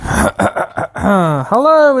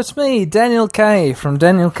Hello, it's me, Daniel K. from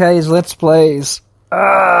Daniel K's Let's Plays.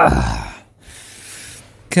 Coming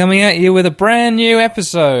at you with a brand new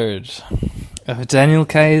episode of Daniel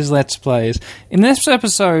K's Let's Plays. In this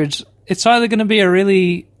episode, it's either going to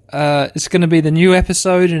be it's going to be the new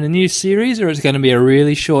episode in a new series, or it's going to be a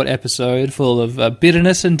really short episode full of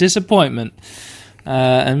bitterness and disappointment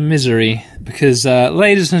and misery. Because,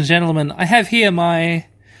 ladies and gentlemen, I have here my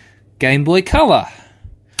Game Boy Color,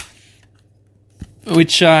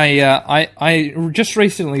 which I just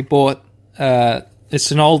recently bought.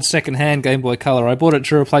 It's an old second-hand Game Boy Color. I bought it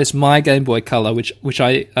to replace my Game Boy Color, which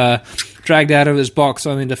I dragged out of its box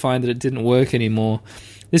only to find that it didn't work anymore.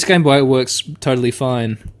 This Game Boy works totally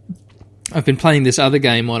fine. I've been playing this other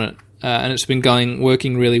game on it, and it's been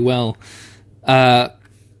working really well. I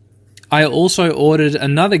also ordered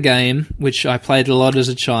another game, which I played a lot as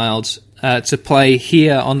a child, to play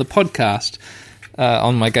here on the podcast.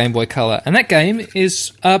 On my Game Boy Color, and that game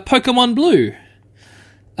is Pokemon Blue.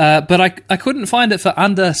 But I couldn't find it for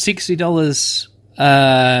under $60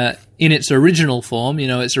 in its original form,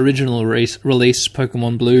 its original release,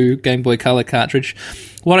 Pokemon Blue Game Boy Color cartridge.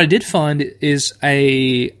 What I did find is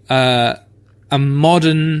a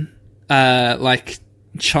modern,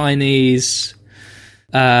 Chinese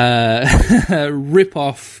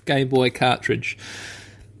rip-off Game Boy cartridge.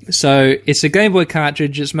 So it's a Game Boy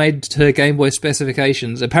cartridge. It's made to Game Boy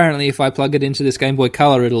specifications. Apparently, if I plug it into this Game Boy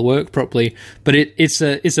Color, it'll work properly. But it's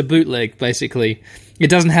a bootleg, basically. It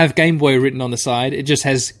doesn't have Game Boy written on the side. It just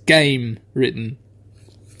has Game written.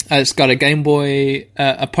 It's got a Game Boy,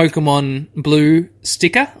 a Pokemon Blue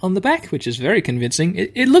sticker on the back, which is very convincing.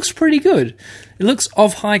 It looks pretty good. It looks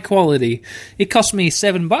of high quality. It cost me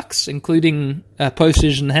 $7, including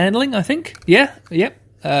postage and handling, I think. Yep.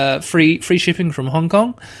 Free shipping from Hong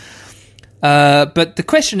Kong. But the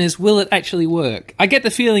question is, will it actually work? I get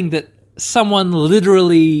the feeling that someone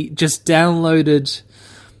literally just downloaded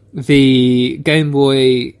the Game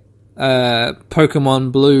Boy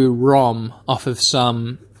Pokemon Blue ROM off of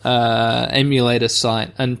some emulator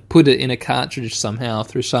site and put it in a cartridge somehow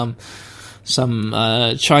through some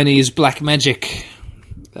Chinese black magic.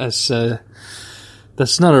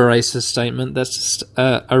 That's not a racist statement. That's just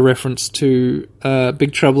a reference to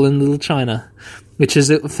Big Trouble in Little China, which is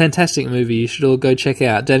a fantastic movie. You should all go check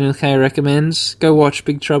out. Daniel K recommends. Go watch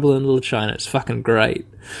Big Trouble in Little China. It's fucking great.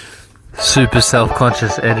 Super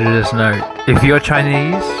self-conscious editor's note. If you're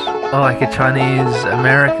Chinese, or like a Chinese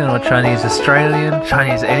American or Chinese Australian,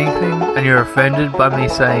 Chinese anything, and you're offended by me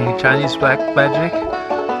saying Chinese black magic,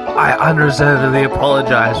 I unreservedly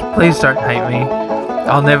apologize. Please don't hate me.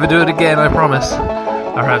 I'll never do it again, I promise.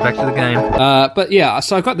 Alright, back to the game. But yeah,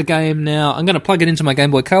 so I've got the game now. I'm going to plug it into my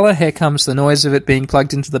Game Boy Color. Here comes the noise of it being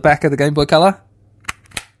plugged into the back of the Game Boy Color.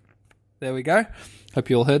 There we go. Hope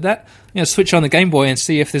you all heard that. I'm going to switch on the Game Boy and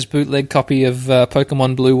see if this bootleg copy of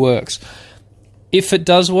Pokemon Blue works. If it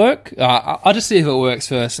does work, I'll just see if it works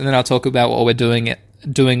first, and then I'll talk about what we're doing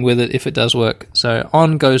with it if it does work. So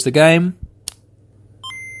on goes the game.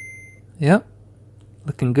 Yep.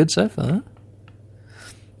 Looking good so far.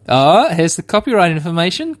 Here's the copyright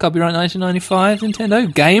information. Copyright 1995,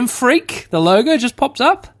 Nintendo. Game Freak. The logo just pops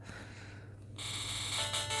up.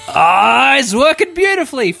 It's working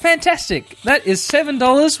beautifully. Fantastic. That is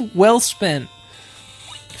 $7 well spent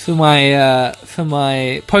for my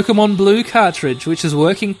Pokemon Blue cartridge, which is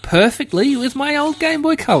working perfectly with my old Game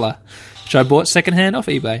Boy Color, which I bought secondhand off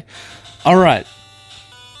eBay. Alright.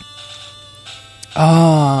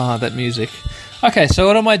 That music. Okay, so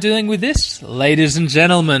what am I doing with this? Ladies and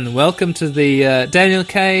gentlemen, welcome to the Daniel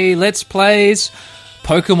K Let's Plays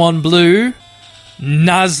Pokemon Blue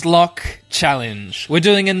Nuzlocke Challenge. We're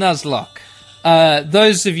doing a Nuzlocke.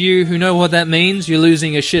 Those of you who know what that means, you're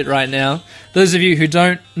losing your shit right now. Those of you who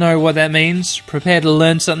don't know what that means, prepare to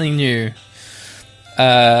learn something new.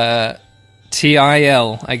 TIL,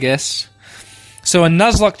 I guess. So a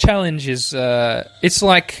Nuzlocke Challenge is, it's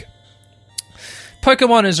like...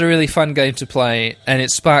 Pokemon is a really fun game to play, and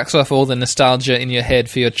it sparks off all the nostalgia in your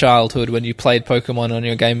head for your childhood when you played Pokemon on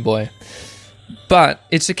your Game Boy. But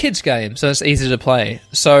it's a kid's game, so it's easy to play.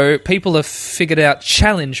 So people have figured out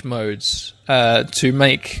challenge modes to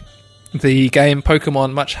make the game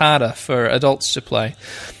Pokemon much harder for adults to play.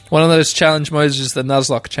 One of those challenge modes is the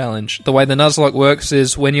Nuzlocke Challenge. The way the Nuzlocke works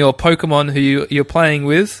is when your Pokemon who you're playing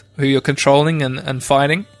with, who you're controlling and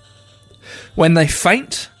fighting, when they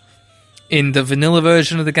faint... In the vanilla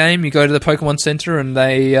version of the game, you go to the Pokemon Center and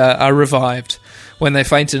they are revived. When they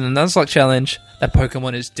faint in a Nuzlocke Challenge, that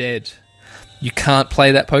Pokemon is dead. You can't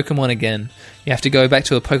play that Pokemon again. You have to go back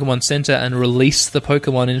to a Pokemon Center and release the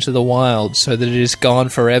Pokemon into the wild so that it is gone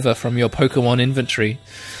forever from your Pokemon inventory.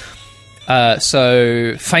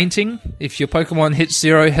 So fainting, if your Pokemon hits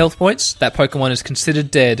 0 health points, that Pokemon is considered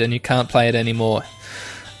dead and you can't play it anymore.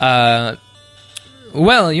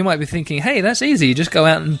 Well, you might be thinking, hey, that's easy, you just go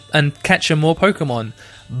out and catch more Pokemon.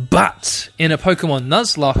 But in a Pokemon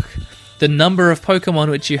Nuzlocke, the number of Pokemon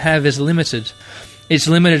which you have is limited. It's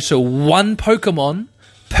limited to 1 Pokemon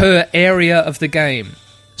per area of the game.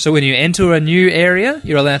 So when you enter a new area,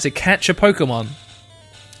 you're allowed to catch a Pokemon.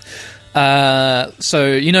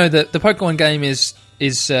 So you know that the Pokemon game is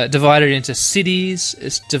divided into cities.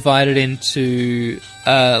 It's divided into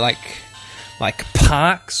like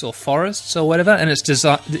parks or forests or whatever, and it's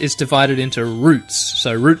divided into routes.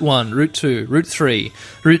 So Route 1, Route 2, Route 3,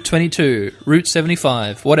 Route 22, Route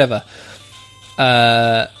 75, whatever.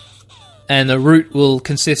 And the route will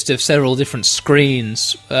consist of several different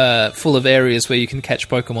screens full of areas where you can catch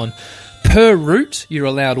Pokemon. Per route, you're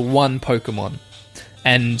allowed 1 Pokemon.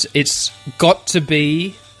 And it's got to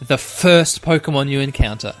be the first Pokemon you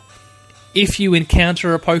encounter. If you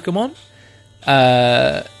encounter a Pokemon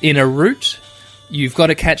in a route, you've got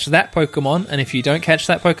to catch that Pokemon, and if you don't catch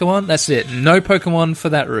that Pokemon, that's it. No Pokemon for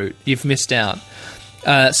that route. You've missed out.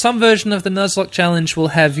 Some version of the Nuzlocke challenge will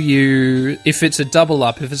have you, if it's a double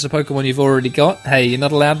up, if it's a Pokemon you've already got, hey, you're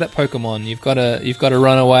not allowed that Pokemon. You've got to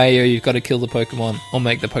run away, or you've got to kill the Pokemon, or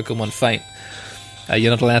make the Pokemon faint.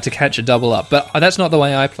 You're not allowed to catch a double up. But that's not the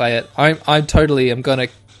way I play it. I totally am going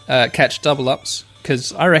to catch double ups,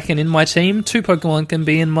 because I reckon in my team, 2 Pokemon can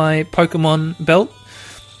be in my Pokemon belt,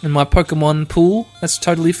 in my Pokemon pool. That's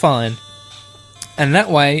totally fine. And that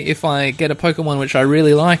way, if I get a Pokemon which I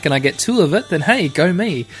really like and I get 2 of it, then hey, go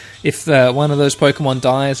me. If one of those Pokemon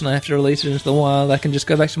dies and I have to release it into the wild, I can just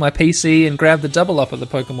go back to my PC and grab the double up of the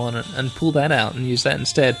Pokemon and pull that out and use that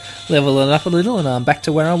instead. Level it up a little and I'm back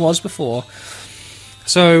to where I was before.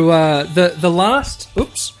 So the last...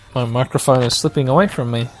 Oops, my microphone is slipping away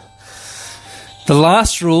from me. The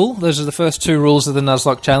last rule, those are the first 2 rules of the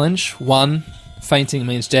Nuzlocke challenge. 1, fainting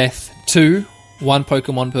means death. 2, 1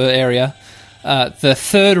 Pokemon per area. The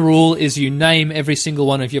third rule is you name every single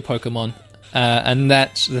one of your Pokemon. And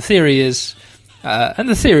that the theory is... and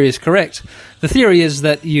the theory is correct. The theory is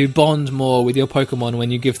that you bond more with your Pokemon when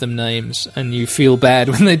you give them names, and you feel bad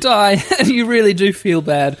when they die, and you really do feel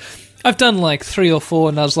bad. I've done like 3 or 4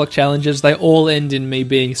 Nuzlocke challenges. They all end in me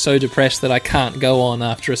being so depressed that I can't go on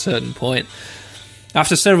after a certain point.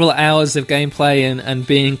 After several hours of gameplay and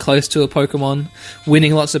being close to a Pokemon,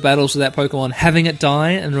 winning lots of battles with that Pokemon, having it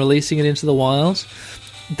die and releasing it into the wild,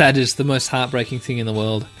 that is the most heartbreaking thing in the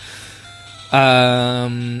world. How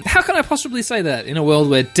can I possibly say that in a world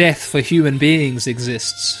where death for human beings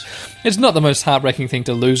exists? It's not the most heartbreaking thing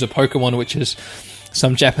to lose a Pokemon which is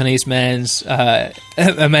some Japanese man's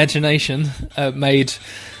imagination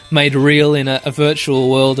made real in a virtual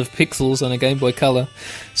world of pixels on a Game Boy Color.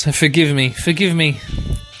 So forgive me,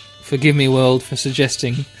 world, for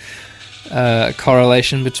suggesting a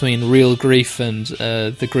correlation between real grief and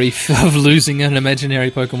the grief of losing an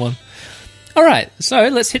imaginary Pokemon. Alright, so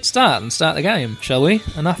let's hit start and start the game, shall we?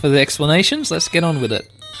 Enough of the explanations, let's get on with it.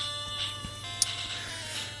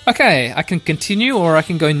 Okay, I can continue, or I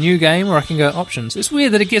can go new game, or I can go options. It's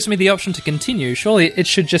weird that it gives me the option to continue. Surely it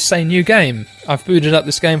should just say new game. I've booted up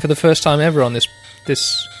this game for the first time ever on this...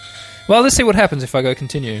 Well, let's see what happens if I go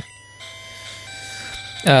continue.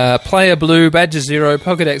 Player blue, badges 0,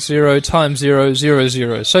 Pokedex 0, time 0, 0,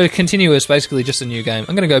 0. So continue is basically just a new game.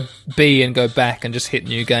 I'm going to go B and go back and just hit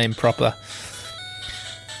new game proper.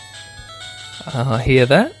 Hear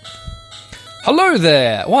that? Hello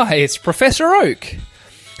there! Why, it's Professor Oak!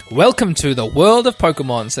 Welcome to the world of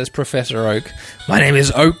Pokemon, says Professor Oak. My name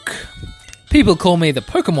is Oak. People call me the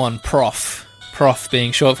Pokemon Prof. Prof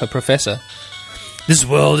being short for Professor. This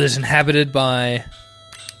world is inhabited by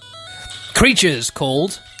creatures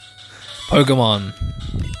called Pokemon.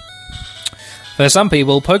 For some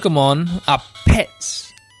people, Pokemon are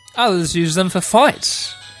pets. Others use them for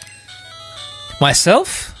fights.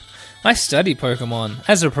 Myself, I study Pokemon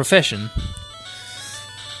as a profession.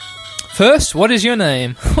 First, what is your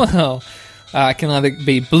name? Well, I can either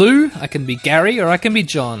be Blue, I can be Gary, or I can be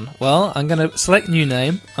John. Well, I'm going to select new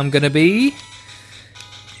name. I'm going to be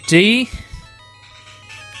D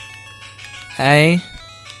A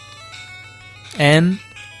N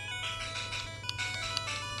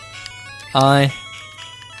I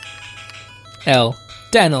L.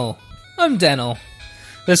 Daniel. I'm Daniel.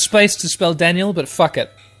 There's space to spell Daniel, but fuck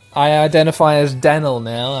it. I identify as Daniel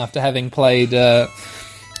now after having played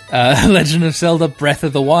Legend of Zelda Breath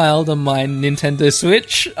of the Wild on my Nintendo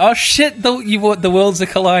Switch. Oh shit, the worlds are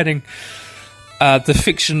colliding. The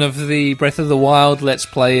fiction of the Breath of the Wild Let's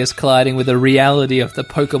Play is colliding with the reality of the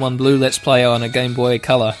Pokemon Blue Let's Play on a Game Boy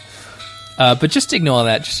Color. But just ignore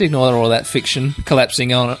that. Just ignore all that fiction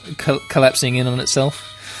collapsing in on itself.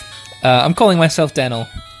 I'm calling myself Daniel.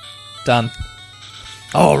 Done.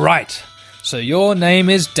 All right. So your name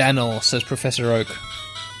is Daniel, says Professor Oak.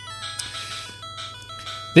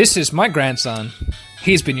 This is my grandson.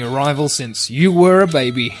 He's been your rival since you were a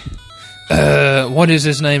baby. What is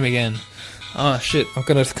his name again? Oh, shit. I've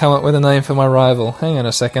got to come up with a name for my rival. Hang on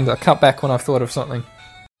a second. I'll cut back when I've thought of something.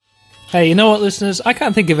 Hey, you know what, listeners? I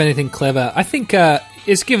can't think of anything clever. I think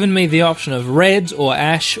it's given me the option of Red or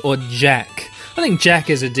Ash or Jack. I think Jack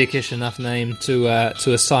is a dickish enough name to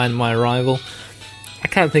assign my rival. I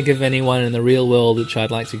can't think of anyone in the real world which I'd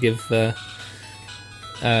like to give,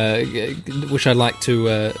 which I'd like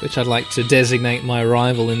to designate my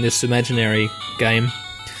rival in this imaginary game.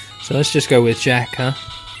 So let's just go with Jack, huh?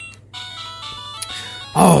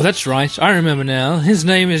 Oh, that's right. I remember now. His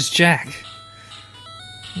name is Jack.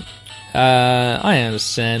 I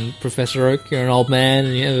understand, Professor Oak. You're an old man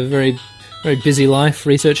and you have a very, very busy life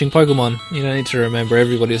researching Pokemon. You don't need to remember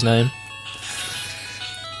everybody's name.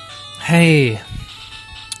 Hey,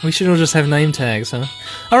 we should all just have name tags, huh?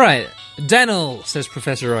 Alright, Daniel, says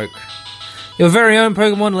Professor Oak. Your very own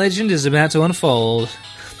Pokemon legend is about to unfold.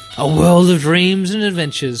 A world of dreams and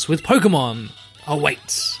adventures with Pokemon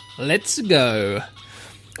awaits. Let's go.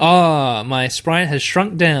 Ah, my sprite has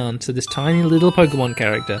shrunk down to this tiny little Pokemon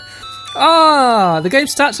character. Ah, the game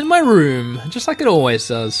starts in my room, just like it always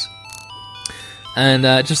does. And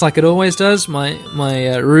just like it always does,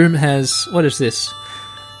 my room has... What is this?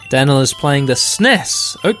 Daniel is playing the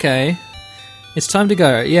SNES. Okay. It's time to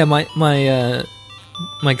go. Yeah, my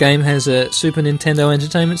game has a Super Nintendo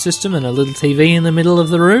Entertainment System and a little TV in the middle of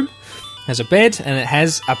the room. It has a bed, and it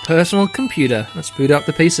has a personal computer. Let's boot up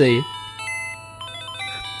the PC.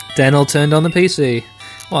 Daniel turned on the PC.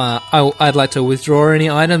 Well, I'd like to withdraw any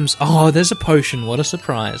items. Oh, there's a potion. What a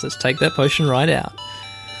surprise. Let's take that potion right out.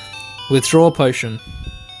 Withdraw potion.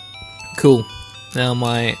 Cool. Now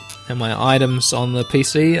my items on the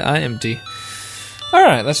PC are empty.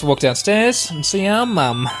 Alright, let's walk downstairs and see our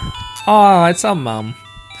mum. Oh, it's our mum.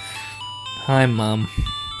 Hi, Mum.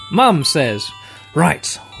 Mum says,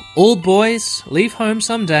 right, all boys leave home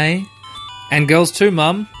someday. And girls too,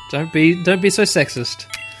 Mum. Don't be so sexist.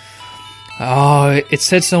 Oh, it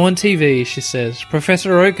said so on TV, she says.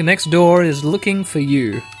 Professor Oak next door is looking for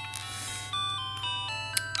you.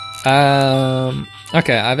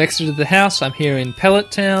 Okay, I've exited the house. I'm here in Pellet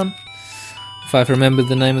Town. If I've remembered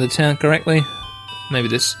the name of the town correctly. Maybe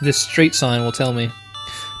this street sign will tell me.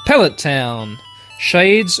 Pellet Town.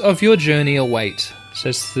 Shades of your journey await.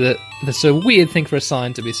 Says that that's a weird thing for a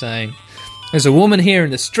sign to be saying. There's a woman here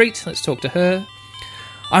in the street. Let's talk to her.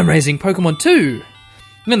 I'm raising Pokemon too.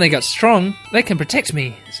 When they got strong, they can protect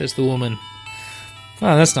me, says the woman.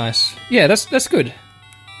 Oh, that's nice. Yeah, that's good.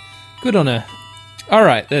 Good on her.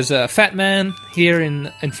 Alright, there's a fat man here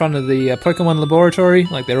in front of the Pokemon laboratory,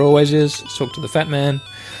 like there always is. Let's talk to the fat man.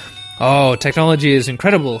 Oh, technology is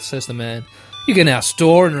incredible, says the man. You can now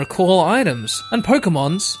store and recall items and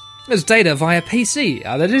Pokemons as data via PC.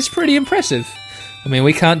 Oh, that is pretty impressive. I mean,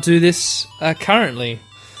 we can't do this currently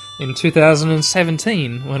in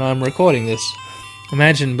 2017 when I'm recording this.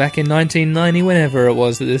 Imagine back in 1990, whenever it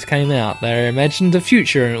was that this came out, they imagined a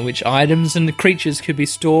future in which items and creatures could be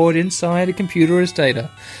stored inside a computer as data.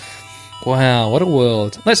 Wow, what a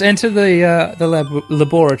world. Let's enter the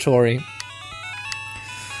laboratory.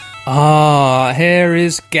 Ah, here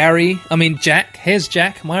is Jack. Here's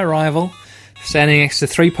Jack, my rival, standing next to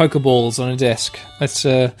 3 Pokeballs on a desk. Let's,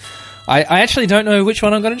 I actually don't know which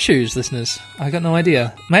one I'm going to choose, listeners. I got no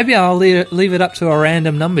idea. Maybe I'll leave it up to a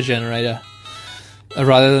random number generator.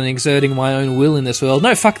 Rather than exerting my own will in this world.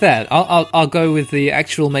 No, fuck that. I'll go with the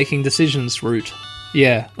actual making decisions route.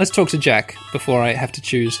 Yeah, let's talk to Jack before I have to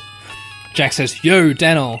choose. Jack says, Yo,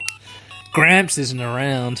 Daniel. Gramps isn't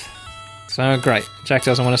around. So, great. Jack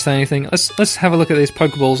doesn't want to say anything. Let's have a look at these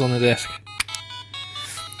Pokeballs on the desk.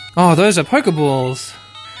 Oh, those are Pokeballs.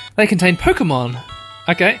 They contain Pokemon.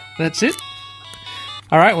 Okay, that's it.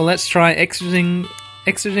 Alright, well, let's try exiting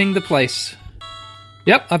the place.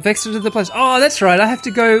 Yep, I've exited the place. Oh, that's right, I have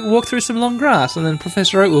to go walk through some long grass, and then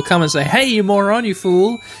Professor Oak will come and say, Hey, you moron, you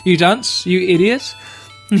fool, you dunce, you idiot,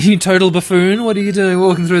 you total buffoon, what are you doing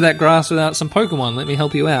walking through that grass without some Pokemon? Let me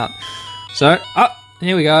help you out. So,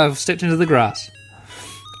 here we go, I've stepped into the grass.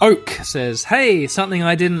 Oak says, Hey, something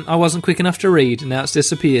I wasn't quick enough to read, and now it's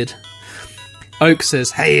disappeared. Oak says,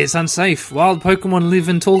 Hey, it's unsafe, wild Pokemon live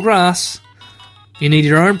in tall grass. You need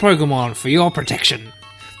your own Pokemon for your protection.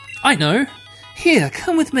 I know. Here,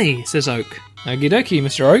 come with me, says Oak. Okie dokie,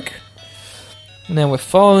 Mr. Oak. And now we're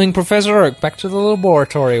following Professor Oak back to the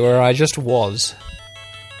laboratory where I just was.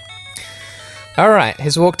 Alright,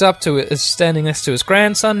 he's walked up to it, is standing next to his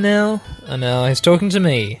grandson now, and now he's talking to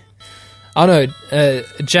me. Oh no,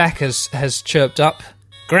 Jack has chirped up.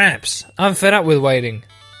 Gramps, I'm fed up with waiting.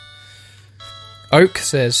 Oak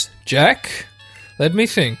says, Jack, let me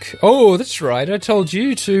think. Oh, that's right, I told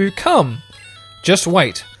you to come. Just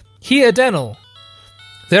wait. Here, Daniel.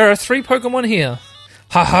 There are 3 Pokemon here.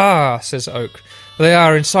 Ha ha, says Oak. They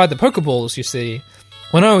are inside the Pokeballs, you see.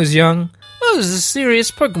 When I was young, I was a serious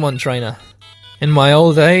Pokemon trainer. In my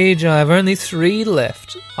old age, I have only 3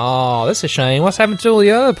 left. Oh, that's a shame. What's happened to all the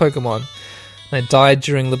other Pokemon? They died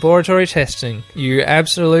during laboratory testing. You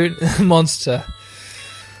absolute monster.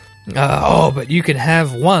 But you can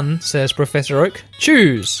have one, says Professor Oak.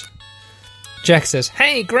 Choose. Jack says,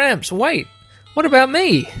 Hey, Gramps, wait. What about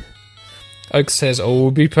me? Oak says, Oh,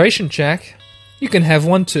 be patient, Jack. You can have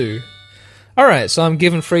one too. Alright, so I'm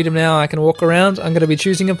given freedom now. I can walk around. I'm going to be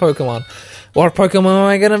choosing a Pokemon. What Pokemon am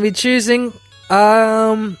I going to be choosing?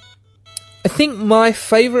 I think my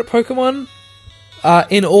favourite Pokemon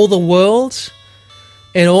in all the world,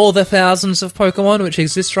 in all the thousands of Pokemon which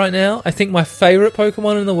exist right now, I think my favourite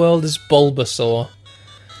Pokemon in the world is Bulbasaur.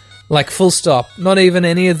 Like, full stop. Not even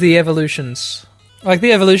any of the evolutions. Like,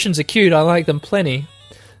 the evolutions are cute, I like them plenty,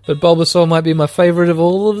 but Bulbasaur might be my favourite of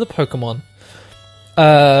all of the Pokemon.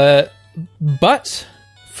 But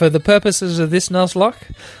for the purposes of this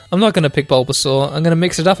Nuzlocke, I'm not going to pick Bulbasaur, I'm going to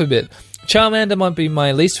mix it up a bit. Charmander might be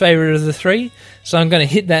my least favourite of the 3, so I'm going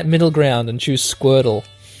to hit that middle ground and choose Squirtle,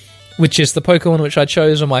 which is the Pokemon which I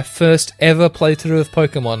chose on my first ever playthrough of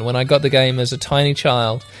Pokemon when I got the game as a tiny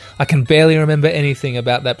child. I can barely remember anything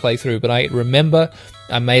about that playthrough, but I remember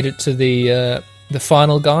I made it to the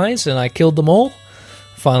final guys and I killed them all.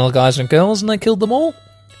 Final guys and girls, and I killed them all.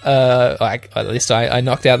 At least I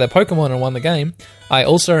knocked out that Pokemon and won the game. I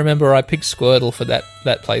also remember I picked Squirtle for that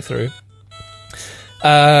playthrough.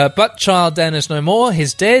 But Child Dan is no more.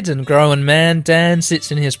 He's dead, and grown man Dan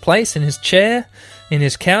sits in his place, in his chair, in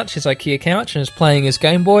his couch, his IKEA couch, and is playing his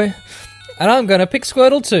Game Boy. And I'm going to pick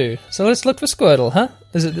Squirtle too. So let's look for Squirtle, huh?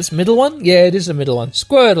 Is it this middle one? Yeah, it is the middle one.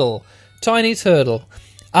 Squirtle. Tiny turtle.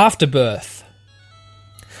 Afterbirth.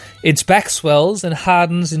 Its back swells and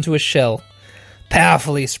hardens into a shell.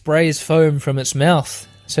 Powerfully sprays foam from its mouth,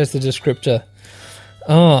 says the descriptor.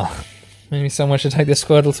 Oh, maybe someone should take the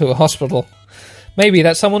Squirtle to a hospital. Maybe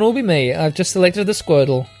that someone will be me. I've just selected the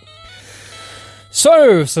Squirtle.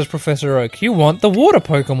 So, says Professor Oak, you want the water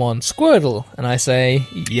Pokemon, Squirtle? And I say,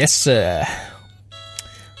 yes, sir.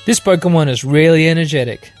 This Pokemon is really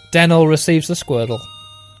energetic. Daniel receives the Squirtle.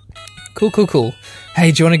 Cool.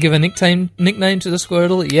 Hey, do you want to give a nickname to the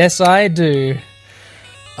Squirtle? Yes, I do.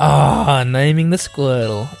 Naming the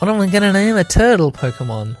Squirtle. What am I going to name a turtle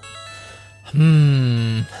Pokemon?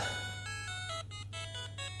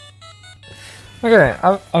 Okay,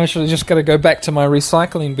 I'm actually just going to go back to my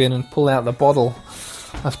recycling bin and pull out the bottle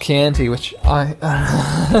of Chianti, which I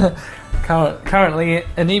currently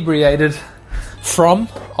inebriated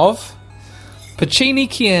of Pacini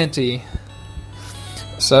Chianti.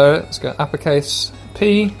 So let's go uppercase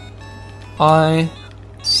P-I-C-C-I-N-I.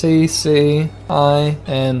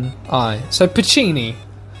 So Pacini.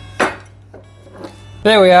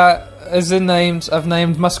 There we are. I've named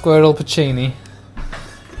my Squirtle Pacini.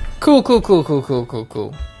 Cool.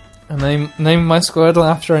 I named my Squirtle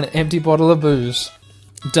after an empty bottle of booze.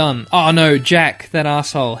 Done. Oh no, Jack, that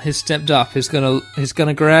asshole, has stepped up. He's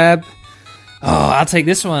gonna grab. Oh, I'll take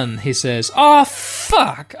this one, he says. Oh,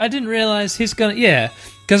 fuck! I didn't realise he's gonna. Yeah,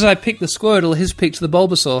 because I picked the Squirtle, he's picked the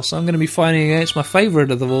Bulbasaur, so I'm gonna be fighting against my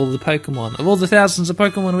favourite of all the Pokemon. Of all the thousands of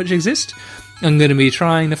Pokemon which exist, I'm gonna be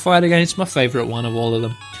trying to fight against my favourite one of all of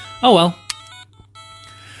them. Oh well.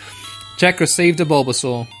 Jack received a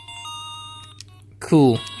Bulbasaur.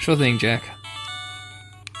 Cool. Sure thing, Jack.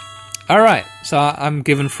 Alright, so I'm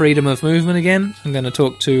given freedom of movement again. I'm going to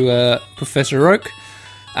talk to Professor Oak.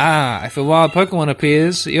 If a wild Pokemon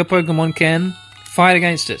appears, your Pokemon can fight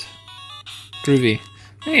against it. Groovy.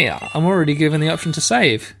 Yeah, I'm already given the option to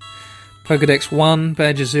save. Pokedex 1,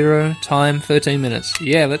 Badger 0, time 13 minutes.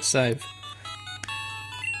 Yeah, let's save.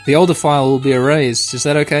 The older file will be erased. Is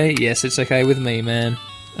that okay? Yes, it's okay with me, man.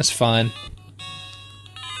 That's fine.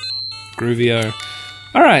 Groovio.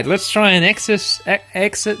 Alright, let's try and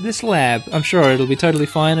exit this lab. I'm sure it'll be totally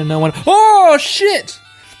fine and no one... Oh, shit!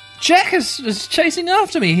 Jack is chasing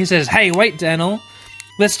after me. He says, hey, wait, Daniel.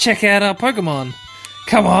 Let's check out our Pokemon.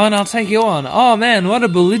 Come on, I'll take you on. Oh, man, what a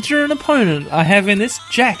belligerent opponent I have in this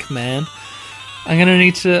Jack, man. I'm going to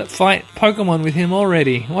need to fight Pokemon with him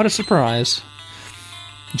already. What a surprise.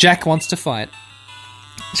 Jack wants to fight.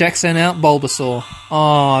 Jack sent out Bulbasaur.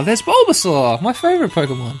 Oh, there's Bulbasaur, my favourite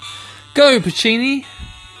Pokemon. Go, Pacini.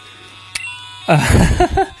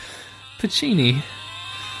 Puccini.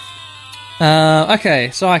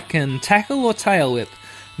 Okay, so I can tackle or tail whip.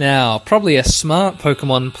 Now, probably a smart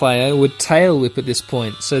Pokemon player would tail whip at this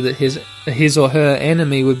point, so that his or her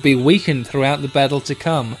enemy would be weakened throughout the battle to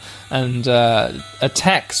come, and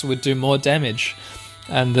attacks would do more damage,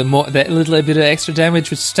 and that little bit of extra damage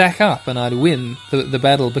would stack up, and I'd win the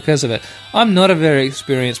battle because of it. I'm not a very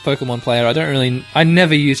experienced Pokemon player. I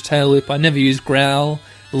never use tail whip. I never use growl,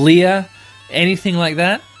 leer, anything like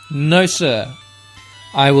that. No, sir.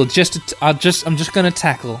 I'm just going to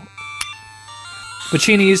tackle.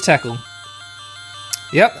 Puccini used tackle.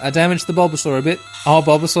 Yep, I damaged the Bulbasaur a bit. Oh,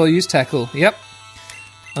 Bulbasaur used tackle. Yep.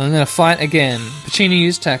 I'm going to fight again. Puccini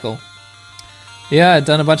used tackle. Yeah, I've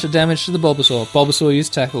done a bunch of damage to the Bulbasaur. Bulbasaur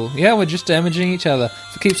used tackle. Yeah, we're just damaging each other.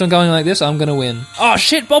 If it keeps on going like this, I'm going to win. Oh,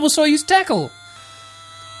 shit, Bulbasaur used tackle!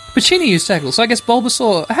 Puccini used tackle, so I guess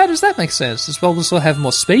Bulbasaur... How does that make sense? Does Bulbasaur have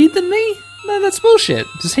more speed than me? No, that's bullshit.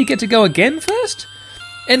 Does he get to go again first?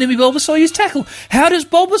 Enemy Bulbasaur used tackle. How does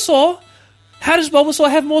Bulbasaur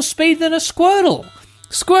have more speed than a Squirtle?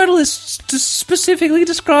 Squirtle is specifically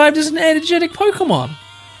described as an energetic Pokemon.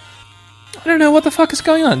 I don't know what the fuck is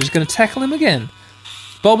going on. I'm just going to tackle him again.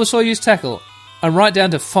 Bulbasaur used tackle. I'm right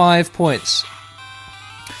down to 5 points.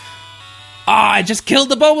 I just killed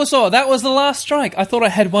the Bulbasaur. That was the last strike. I thought I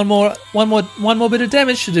had one more bit of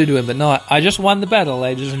damage to do to him, but no, I just won the battle,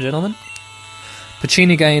 ladies and gentlemen.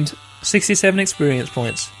 Puccini gained 67 experience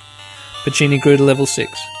points. Puccini grew to level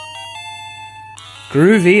 6.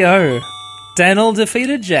 Groovy-o. Daniel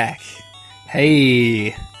defeated Jack.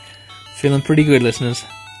 Hey. Feeling pretty good, listeners.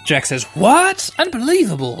 Jack says, "What?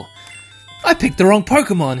 Unbelievable. I picked the wrong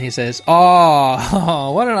Pokemon," he says.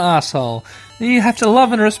 Oh, what an asshole. You have to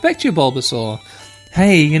love and respect your Bulbasaur.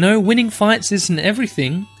 Hey, winning fights isn't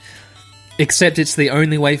everything. Except it's the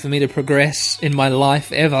only way for me to progress in my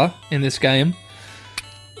life ever in this game.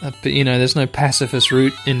 But, there's no pacifist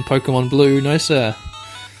route in Pokemon Blue, no sir.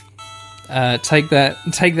 Take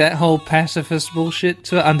that whole pacifist bullshit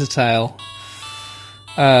to Undertale.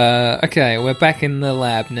 Okay, we're back in the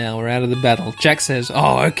lab now. We're out of the battle. Jack says,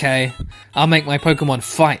 "Oh, okay. I'll make my Pokemon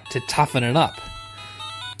fight to toughen it up."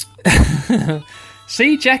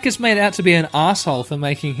 See, Jack is made out to be an arsehole for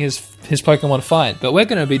making his Pokemon fight, but we're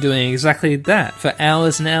going to be doing exactly that for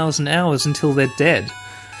hours and hours and hours until they're dead.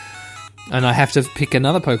 And I have to pick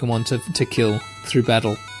another Pokemon to kill through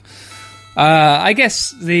battle. I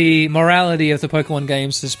guess the morality of the Pokemon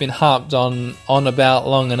games has been harped on about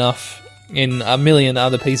long enough in a million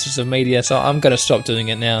other pieces of media, so I'm going to stop doing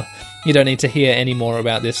it now. You don't need to hear any more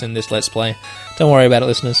about this in this Let's Play. Don't worry about it,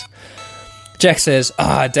 listeners. Jack says,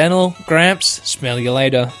 Daniel, Gramps, smell you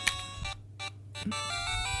later.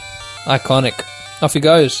 Iconic. Off he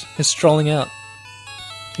goes. He's strolling out.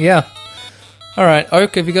 Yeah. Alright,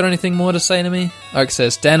 Oak, have you got anything more to say to me? Oak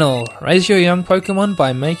says, "Daniel, raise your young Pokemon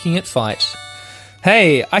by making it fight."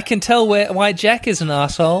 Hey, I can tell why Jack is an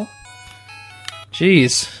asshole.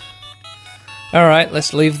 Jeez. Alright,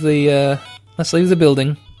 let's leave the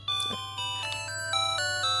building.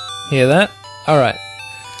 Hear that? Alright.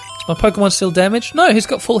 Is my Pokemon still damaged? No, he's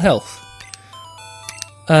got full health.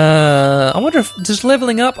 I wonder if... Does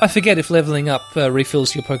leveling up... I forget if leveling up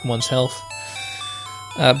refills your Pokemon's health.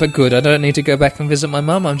 But good, I don't need to go back and visit my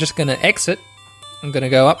mum. I'm just going to exit. I'm going to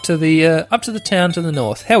go up to the town to the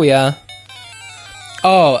north. Here we are.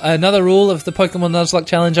 Oh, another rule of the Pokemon Nuzlocke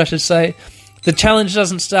challenge, I should say. The challenge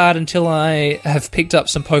doesn't start until I have picked up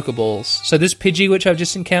some Pokeballs. So this Pidgey, which I've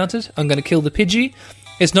just encountered, I'm going to kill the Pidgey.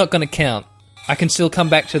 It's not going to count. I can still come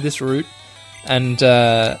back to this route and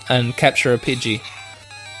capture a Pidgey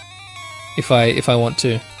if I want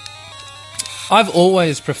to. I've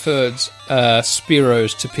always preferred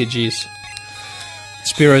Spearows to Pidgeys.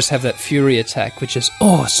 Spearows have that Fury attack, which is,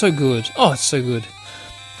 so good. Oh, it's so good.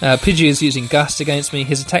 Pidgey is using Gust against me.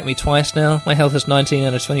 He's attacked me twice now. My health is 19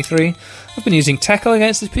 out of 23. I've been using Tackle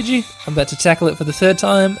against this Pidgey. I'm about to tackle it for the 3rd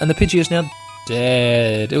time, and the Pidgey is now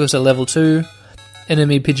dead. It was a level 2.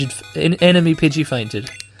 Enemy Pidgey fainted.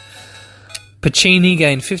 Puccini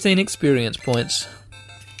gained 15 experience points.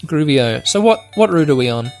 Groovio. So what route are we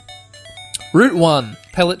on? Route 1,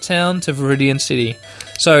 Pellet Town to Viridian City.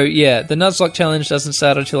 So, yeah, the Nuzlocke challenge doesn't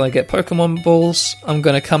start until I get Pokemon Balls. I'm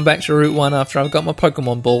going to come back to Route 1 after I've got my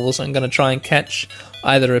Pokemon Balls. I'm going to try and catch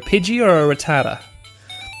either a Pidgey or a Rattata.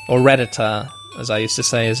 Or Rattata, as I used to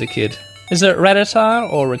say as a kid. Is it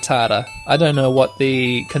Rattata or Rattata? I don't know what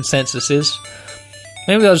the consensus is.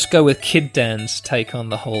 Maybe I'll just go with Kid Dan's take on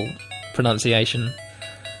the whole pronunciation.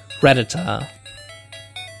 Rattata.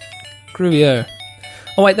 Groovio.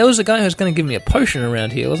 Oh wait, there was a guy who was going to give me a potion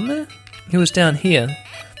around here, wasn't there? He was down here.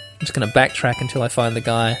 just going to backtrack until I find the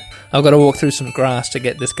guy. I've got to walk through some grass to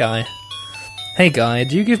get this guy. Hey guy,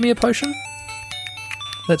 do you give me a potion?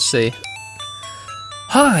 Let's see.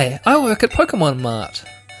 Hi, I work at Pokemon Mart.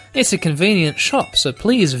 It's a convenient shop, so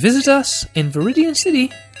please visit us in Viridian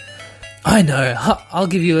City. I know, I'll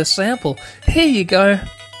give you a sample. Here you go.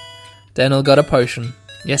 Daniel got a potion.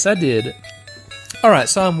 Yes, I did. Alright,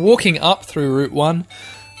 so I'm walking up through Route 1.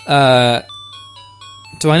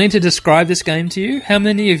 Do I need to describe this game to you? How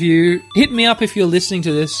many of you... Hit me up if you're listening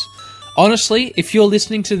to this. Honestly, if you're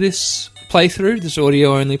listening to this playthrough, this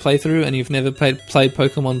audio-only playthrough, and you've never played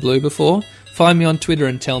Pokemon Blue before, find me on Twitter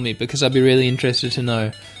and tell me, because I'd be really interested to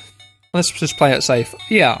know. Let's just play it safe.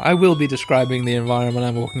 Yeah, I will be describing the environment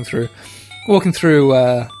I'm walking through. Walking through,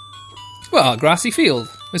 a grassy field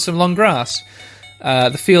with some long grass.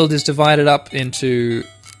 The field is divided up into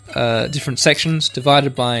different sections,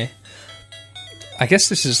 divided by... I guess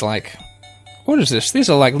this is like... What is this? These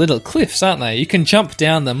are like little cliffs, aren't they? You can jump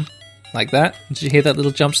down them like that. Did you hear that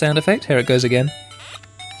little jump sound effect? Here it goes again.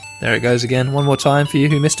 There it goes again. One more time for you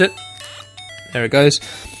who missed it. There it goes.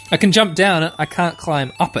 I can jump down it. I can't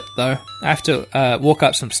climb up it, though. I have to walk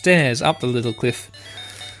up some stairs up the little cliff.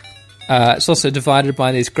 It's also divided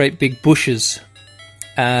by these great big bushes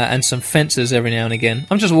and some fences every now and again.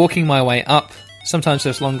 I'm just walking my way up. Sometimes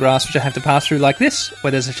there's long grass which I have to pass through like this, where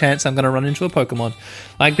there's a chance I'm going to run into a Pokemon.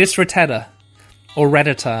 Like this Rattata. Or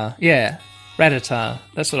Rattata. Yeah, Rattata.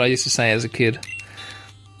 That's what I used to say as a kid.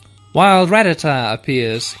 Wild Rattata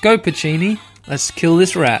appears. Go, Pachini. Let's kill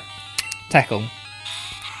this rat. Tackle.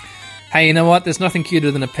 Hey, you know what? There's nothing cuter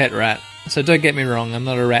than a pet rat. So don't get me wrong, I'm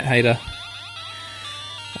not a rat hater.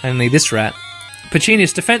 Only this rat.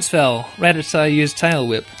 Pachini's defense fell. Rattata used Tail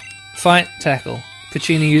Whip. Fight, tackle.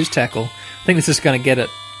 Pachini used tackle. I think this is going to get it.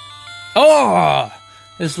 Oh!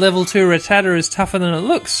 This level 2 Rattata is tougher than it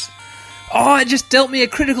looks. Oh, it just dealt me a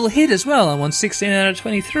critical hit as well. I'm on 16 out of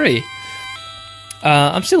 23.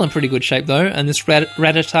 I'm still in pretty good shape though, and this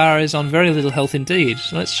Rattata is on very little health indeed.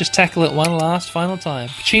 So let's just tackle it one last final time.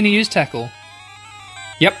 Pachini used tackle.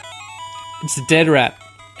 Yep. It's a dead rat.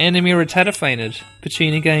 Enemy Rattata fainted.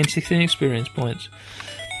 Pachini gained 16 experience points.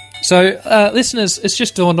 So, listeners, it's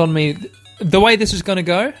just dawned on me, the way this is going to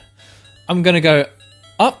go, I'm going to go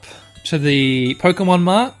up to the Pokemon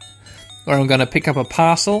Mart, where I'm going to pick up a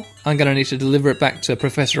parcel. I'm going to need to deliver it back to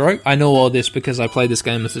Professor Oak. I know all this because I played this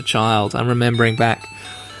game as a child. I'm remembering back.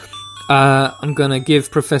 I'm going to give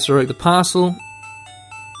Professor Oak the parcel.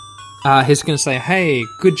 He's going to say, hey,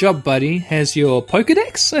 good job, buddy. Here's your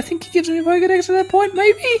Pokedex. I think he gives me a Pokedex at that point,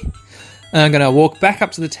 maybe? And I'm going to walk back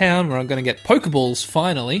up to the town where I'm going to get Pokeballs,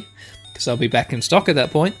 finally, because I'll be back in stock at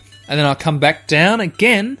that point. And then I'll come back down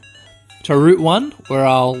again to Route 1, where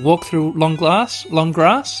I'll walk through long grass,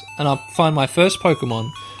 and I'll find my first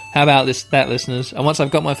Pokemon. How about that, listeners? And once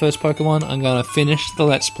I've got my first Pokemon, I'm going to finish the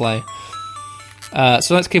Let's Play.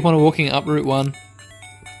 So let's keep on walking up Route 1.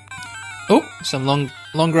 Oh, some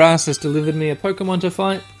long grass has delivered me a Pokemon to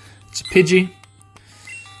fight. It's a Pidgey.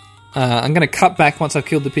 I'm going to cut back once I've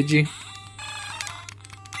killed the Pidgey.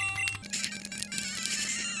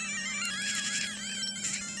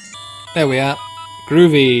 There we are.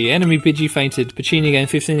 Groovy. Enemy Pidgey fainted. Pachini gained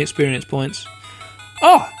 15 experience points.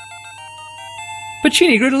 Oh!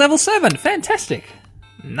 Pachini grew to level 7. Fantastic.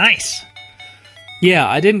 Nice. Yeah,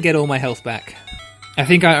 I didn't get all my health back. I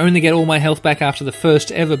think I only get all my health back after the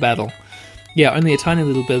first ever battle. Yeah, only a tiny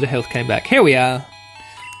little bit of health came back. Here we are.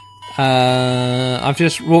 I've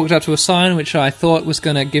just walked up to a sign which I thought was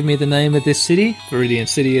going to give me the name of this city. Viridian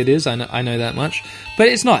City it is, I know that much. But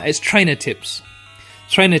it's not, it's Trainer Tips.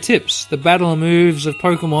 Trainer Tips. The battle moves of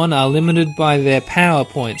Pokemon are limited by their power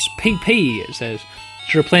points. PP, it says.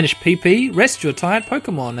 To replenish PP, rest your tired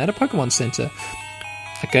Pokemon at a Pokemon Center.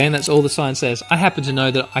 Okay, and that's all the sign says. I happen to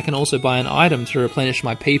know that I can also buy an item to replenish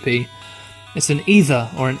my PP. It's an Ether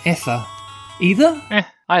or an Ether. Either?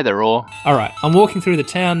 Either or. Alright, I'm walking through the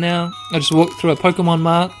town now. I just walked through a Pokemon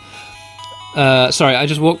Mart. I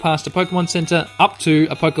just walked past a Pokemon Center up to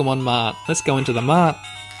a Pokemon Mart. Let's go into the Mart.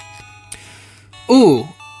 Ooh.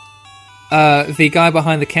 The guy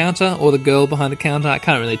behind the counter, or the girl behind the counter, I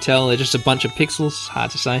can't really tell. They're just a bunch of pixels.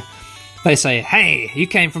 Hard to say. They say, hey, you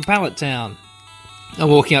came from Pallet Town. I'm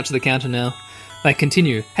walking up to the counter now. They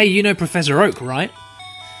continue, hey, you know Professor Oak, right?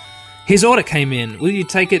 His order came in. Will you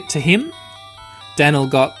take it to him? Daniel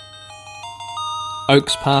got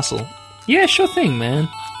Oak's parcel. Yeah, sure thing, man.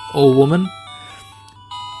 Or woman.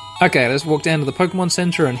 Okay, let's walk down to the Pokemon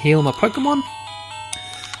Center and heal my Pokemon.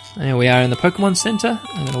 There we are in the Pokemon Center.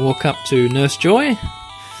 I'm going to walk up to Nurse Joy,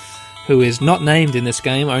 who is not named in this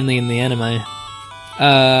game, only in the anime.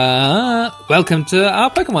 Welcome to our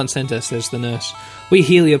Pokemon Center, says the nurse. We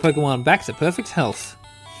heal your Pokemon back to perfect health.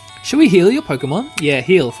 Should we heal your Pokemon? Yeah,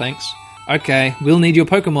 heal, thanks. Okay, we'll need your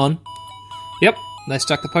Pokemon. Yep, they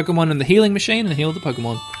stuck the Pokemon in the healing machine and healed the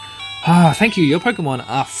Pokemon. Ah, thank you, your Pokemon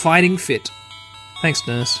are fighting fit. Thanks,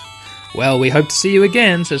 nurse. Well, we hope to see you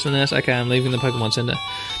again, says the nurse. Okay, I'm leaving the Pokemon Center.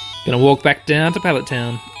 Gonna walk back down to Pallet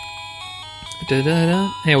Town.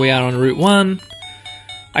 Here we are on Route 1.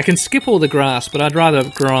 I can skip all the grass, but I'd rather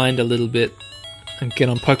grind a little bit and get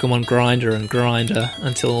on Pokemon Grinder and Grinder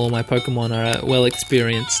until all my Pokemon are well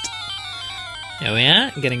experienced. Here we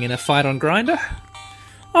are, getting in a fight on Grinder.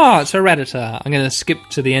 Oh, it's a Rattata. I'm going to skip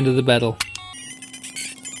to the end of the battle.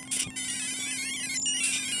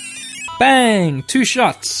 Bang! 2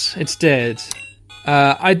 shots. It's dead.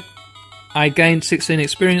 I gained 16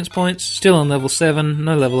 experience points, still on level 7,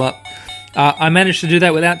 no level up. I managed to do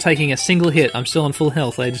that without taking a single hit. I'm still on full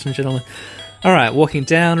health, ladies and gentlemen. Alright, walking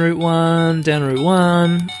down Route 1,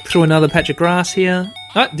 through another patch of grass here.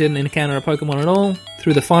 Oh, didn't encounter a Pokemon at all.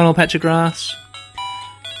 Through the final patch of grass.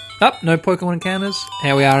 Oh, no Pokemon encounters.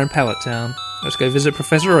 Here we are in Pallet Town. Let's go visit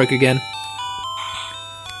Professor Oak again.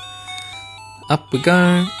 Up we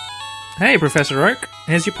go. Hey, Professor Oak,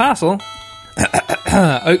 here's your parcel.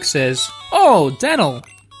 Oak says, "Oh, Daniel!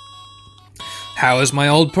 How is my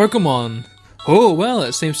old Pokemon? Oh, well,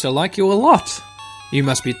 it seems to like you a lot. You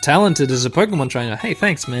must be talented as a Pokemon trainer." Hey,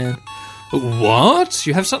 thanks, man. What?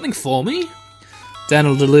 You have something for me?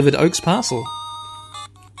 Daniel delivered Oak's parcel.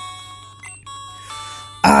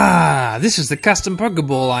 Ah, this is the custom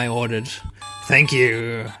Pokeball I ordered. Thank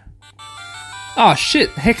you. Oh,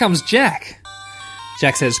 shit, here comes Jack.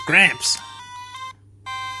 Jack says, "Gramps."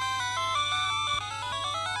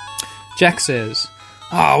 Jack says,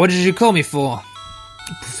 "Oh, what did you call me for?"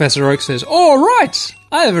 Professor Oak says, "All right,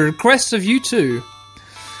 I have a request of you two.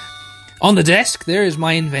 On the desk, there is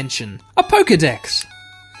my invention, a Pokedex.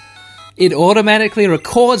 It automatically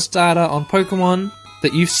records data on Pokemon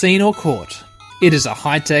that you've seen or caught. It is a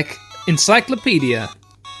high-tech encyclopedia."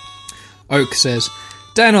 Oak says,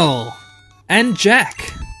 "Daniel and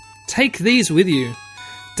Jack, take these with you."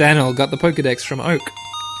 Daniel got the Pokedex from Oak.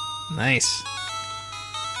 Nice.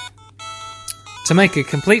 To make a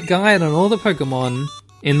complete guide on all the Pokemon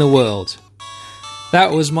in the world.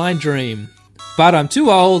 That was my dream. But I'm too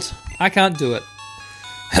old. I can't do it.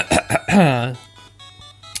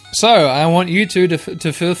 So, I want you two to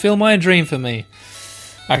fulfill my dream for me.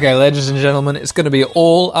 Okay, ladies and gentlemen, it's going to be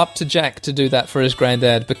all up to Jack to do that for his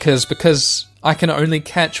granddad, because I can only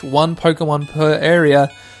catch 1 Pokemon per area.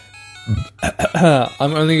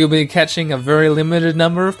 I'm only going to be catching a very limited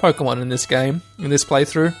number of Pokemon in this game, in this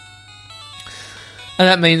playthrough. And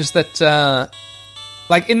that means that,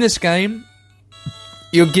 like in this game,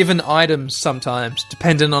 you're given items sometimes,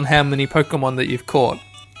 depending on how many Pokemon that you've caught.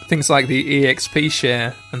 Things like the EXP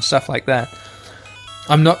share and stuff like that.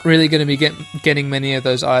 I'm not really going to be getting many of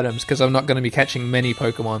those items, because I'm not going to be catching many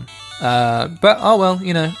Pokemon. But, oh well,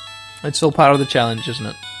 you know, it's all part of the challenge, isn't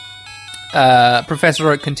it? Professor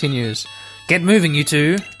Oak continues, "Get moving, you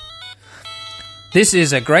two. This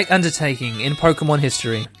is a great undertaking in Pokemon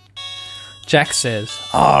history." Jack says,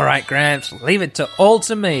 "Alright, Gramps, leave it all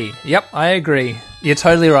to me." Yep, I agree. You're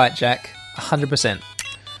totally right, Jack. 100%.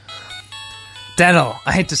 "Daniel,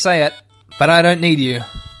 I hate to say it, but I don't need you."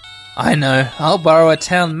 "I know. I'll borrow a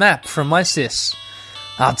town map from my sis.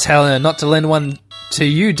 I'll tell her not to lend one to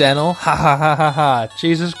you, Daniel. Ha ha ha ha ha.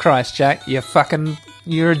 Jesus Christ, Jack,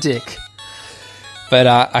 you're a dick. But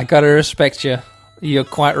I gotta respect you. You're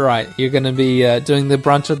quite right. You're going to be doing the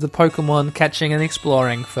brunt of the Pokemon catching and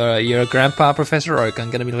exploring for your grandpa, Professor Oak.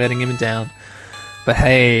 I'm going to be letting him down. But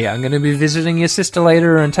hey, I'm going to be visiting your sister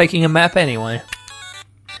later and taking a map anyway."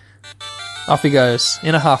 Off he goes,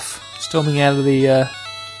 in a huff, storming out of the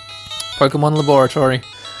Pokemon laboratory.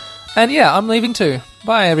 And yeah, I'm leaving too.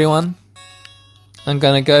 Bye, everyone. I'm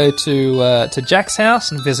going to go to Jack's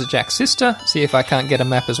house and visit Jack's sister, see if I can't get a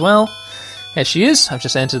map as well. There she is. I've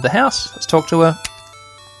just entered the house. Let's talk to her.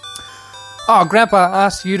 "Oh, Grandpa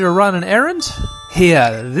asked you to run an errand?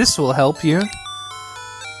 Here, this will help you."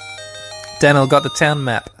 Daniel got the town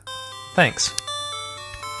map. Thanks.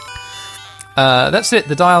 That's it.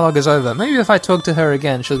 The dialogue is over. Maybe if I talk to her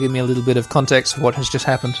again, she'll give me a little bit of context of what has just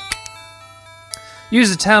happened. "Use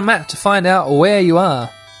the town map to find out where you are."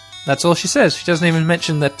 That's all she says. She doesn't even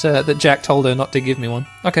mention that Jack told her not to give me one.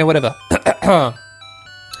 Okay, whatever.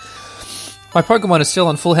 My Pokemon is still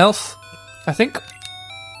on full health, I think.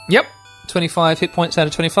 Yep, 25 hit points out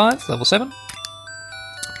of 25, level 7.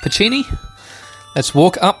 Pachini. Let's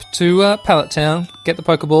walk up to Pallet Town, get the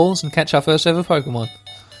Pokeballs, and catch our first ever Pokemon.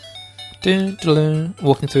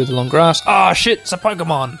 Walking through the long grass. Oh shit, it's a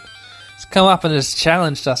Pokemon! It's come up and has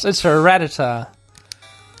challenged us. It's a Rattata.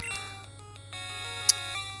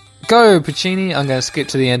 Go, Puccini. I'm going to skip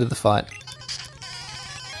to the end of the fight.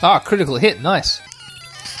 Critical hit. Nice.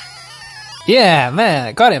 Yeah,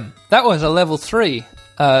 man, got him. That was a level 3.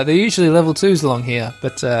 They're usually level 2s along here,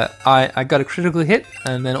 but I got a critical hit,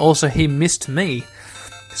 and then also he missed me.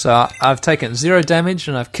 So I've taken 0 damage,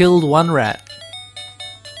 and I've killed 1 rat.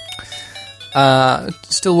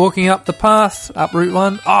 Still walking up the path, up Route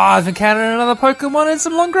 1. I've encountered another Pokemon in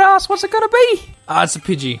some long grass. What's it going to be? It's a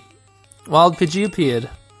Pidgey. Wild Pidgey appeared.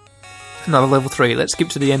 Another level 3. Let's skip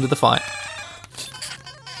to the end of the fight.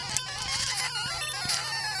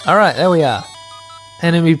 Alright, there we are.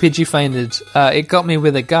 Enemy Pidgey fainted. It got me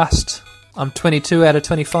with a gust. I'm 22 out of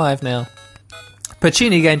 25 now.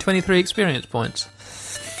 Puccini gained 23 experience points.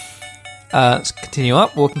 Let's continue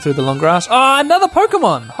up, walking through the long grass. Another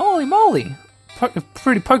Pokemon! Holy moly!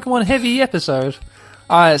 Pretty Pokemon heavy episode.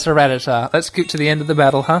 It's a Rattata. Let's skip to the end of the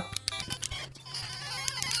battle, huh?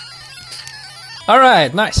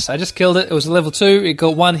 Alright, nice. I just killed it. It was a level 2. It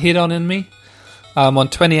got 1 hit on me. I'm on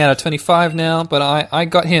 20 out of 25 now, but I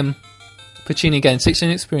got him. Puccini gained 16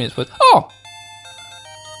 experience points.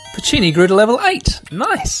 Puccini grew to level 8.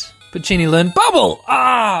 Nice. Puccini learned Bubble.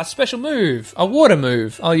 Special move. A water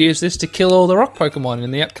move. I'll use this to kill all the rock Pokemon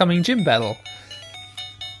in the upcoming gym battle.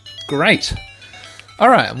 Great.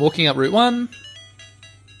 Alright, I'm walking up Route 1.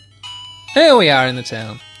 There we are in the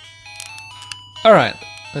town. Alright.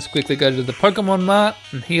 Let's quickly go to the Pokemon Mart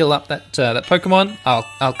and heal up that Pokemon.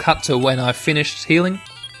 I'll cut to when I've finished healing.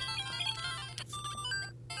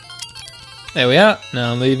 There we are.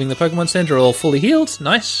 Now I'm leaving the Pokemon Center all fully healed.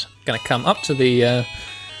 Nice. Gonna come up to the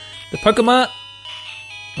Pokemart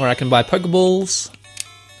where I can buy Pokeballs.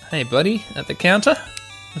 Hey buddy, at the counter.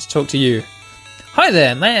 Let's talk to you. Hi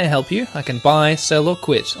there, may I help you? I can buy, sell or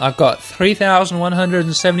quit. I've got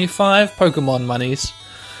 3,175 Pokemon monies.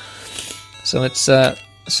 So let's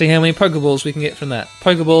see how many Pokeballs we can get from that.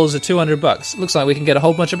 Pokeballs are $200. Looks like we can get a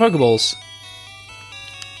whole bunch of Pokeballs.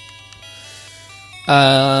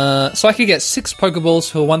 So I could get 6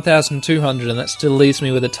 Pokeballs for 1,200, and that still leaves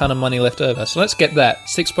me with a ton of money left over. So let's get that.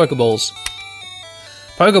 6 Pokeballs.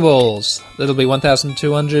 Pokeballs! That'll be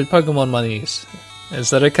 1,200 Pokemon monies. Is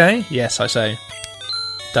that okay? Yes, I say.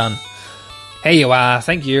 Done. Here you are,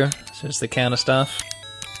 thank you. Says the counter staff.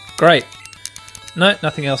 Great. No,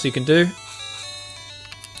 nothing else you can do.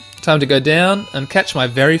 Time to go down and catch my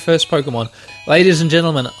very first Pokemon. Ladies and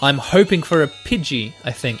gentlemen, I'm hoping for a Pidgey,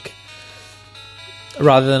 I think.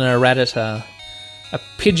 Rather than a Rattata. A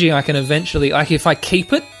Pidgey I can eventually... Like, if I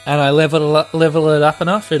keep it and I level it up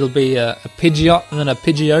enough, it'll be a Pidgeot and then a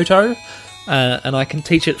Pidgeotto. And I can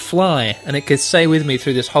teach it Fly. And it could stay with me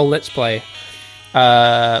through this whole Let's Play.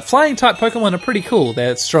 Flying-type Pokemon are pretty cool.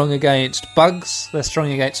 They're strong against bugs. They're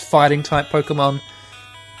strong against fighting-type Pokemon.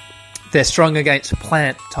 They're strong against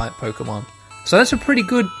plant-type Pokemon. So that's a pretty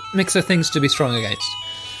good mix of things to be strong against.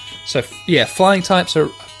 So, yeah, flying types are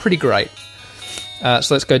pretty great.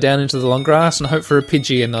 So let's go down into the long grass and hope for a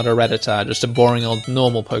Pidgey and not a Rattata, just a boring old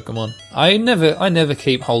normal Pokemon. I never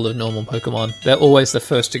keep hold of normal Pokemon. They're always the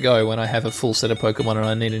first to go when I have a full set of Pokemon and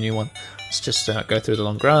I need a new one. Let's just go through the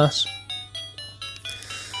long grass.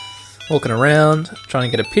 Walking around,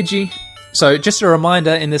 trying to get a Pidgey. So just a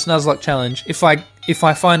reminder in this Nuzlocke challenge, if I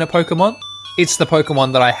find a Pokemon, it's the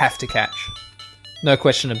Pokemon that I have to catch. No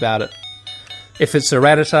question about it. If it's a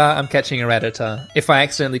Rattata, I'm catching a Rattata. If I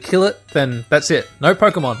accidentally kill it, then that's it. No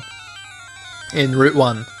Pokemon. In Route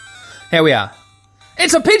 1. Here we are.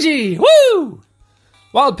 It's a Pidgey! Woo!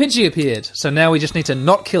 Wild Pidgey appeared. So now we just need to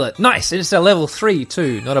not kill it. Nice! It's a level 3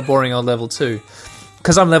 too, not a boring old level 2.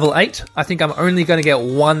 Because I'm level 8, I think I'm only going to get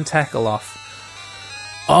 1 tackle off.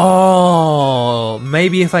 Oh,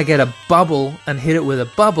 maybe if I get a bubble and hit it with a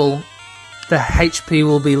bubble, the HP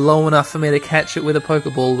will be low enough for me to catch it with a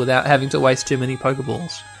Pokeball without having to waste too many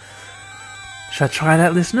Pokeballs. Should I try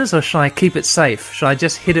that, listeners, or should I keep it safe? Should I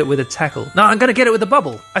just hit it with a tackle? No, I'm going to get it with a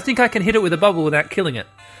bubble. I think I can hit it with a bubble without killing it.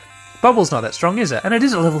 Bubble's not that strong, is it? And it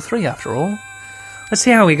is a level 3 after all. Let's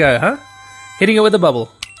see how we go, huh? Hitting it with a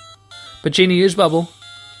bubble. Puccini used bubble.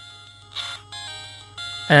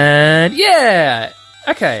 And yeah!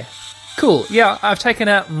 Okay, cool. Yeah, I've taken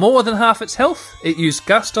out more than half its health. It used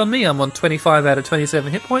Gust on me. I'm on 25 out of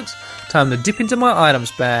 27 hit points. Time to dip into my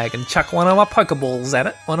items bag and chuck one of my Pokeballs at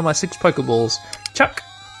it. One of my 6 Pokeballs. Chuck!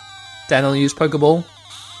 Daniel used Pokeball.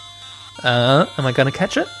 Am I going to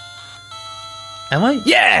catch it? Am I?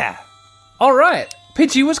 Yeah! Alright,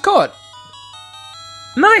 Pidgey was caught.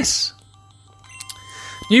 Nice!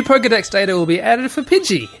 New Pokedex data will be added for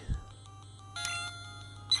Pidgey.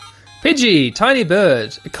 Pidgey, tiny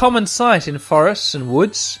bird, a common sight in forests and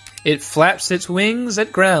woods. It flaps its wings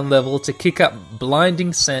at ground level to kick up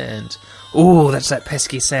blinding sand. Ooh, that's that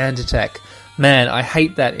pesky sand attack. Man, I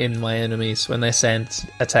hate that in my enemies when they sand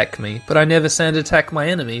attack me, but I never sand attack my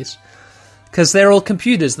enemies. Because they're all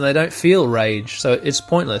computers and they don't feel rage, so it's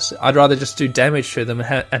pointless. I'd rather just do damage to them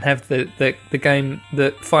and have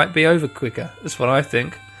the fight be over quicker. That's what I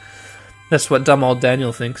think. That's what dumb old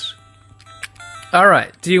Daniel thinks.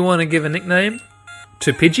 Alright, do you want to give a nickname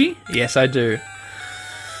to Pidgey? Yes, I do.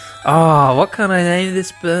 Oh, what can I name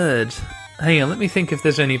this bird? Hang on, let me think if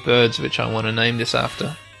there's any birds which I want to name this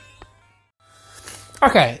after.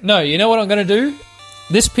 Okay, no, you know what I'm going to do?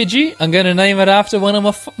 This Pidgey, I'm going to name it after one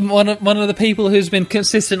of the people who's been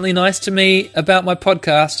consistently nice to me about my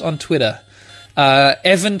podcast on Twitter.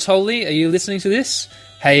 Evan Tolley, are you listening to this?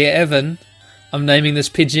 Hey, Evan, I'm naming this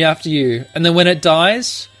Pidgey after you. And then when it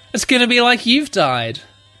dies, it's going to be like you've died.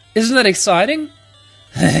 Isn't that exciting?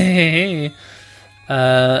 So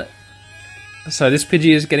this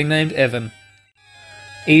Pidgey is getting named Evan.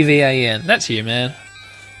 E-V-A-N. That's you, man.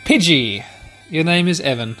 Pidgey, your name is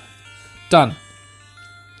Evan. Done.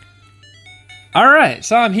 Alright,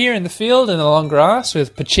 so I'm here in the field in the long grass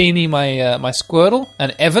with Pachini, my Squirtle,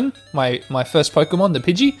 and Evan, my first Pokemon, the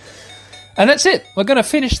Pidgey. And that's it. We're going to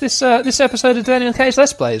finish this episode of Daniel K's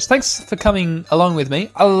Let's Plays. Thanks for coming along with me.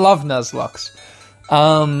 I love Nuzlocke.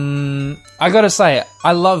 I gotta say,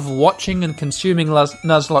 I love watching and consuming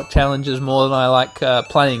Nuzlocke challenges more than I like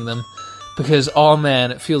playing them. Because, oh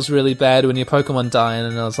man, it feels really bad when your Pokemon die in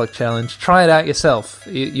a Nuzlocke challenge. Try it out yourself.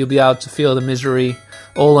 You'll be able to feel the misery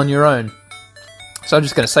all on your own. So I'm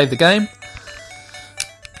just going to save the game.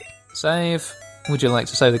 Save. Would you like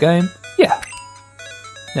to save the game? Yeah.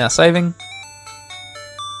 Now saving.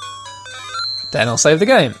 Then I'll save the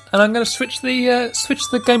game. And I'm going to switch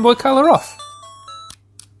the Game Boy Color off.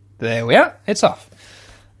 There we are. It's off.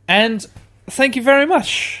 And thank you very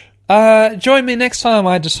much. Join me next time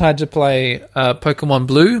I decide to play Pokemon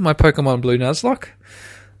Blue, my Pokemon Blue Nuzlocke.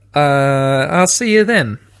 I'll see you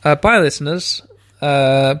then. Bye, listeners.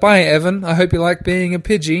 Bye, Evan. I hope you like being a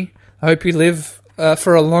Pidgey. I hope you live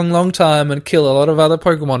for a long, long time and kill a lot of other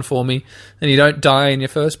Pokemon for me, and you don't die in your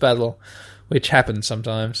first battle, which happens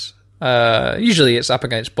sometimes. Usually it's up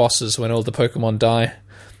against bosses when all the Pokemon die.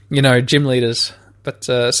 You know, gym leaders. But,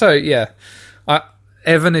 so, yeah.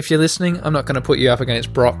 Evan, if you're listening, I'm not going to put you up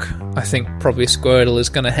against Brock. I think probably Squirtle is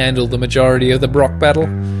going to handle the majority of the Brock battle.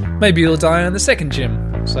 Maybe you'll die in the second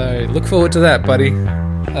gym. So, look forward to that, buddy.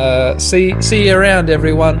 See you around,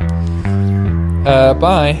 everyone.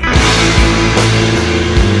 Bye.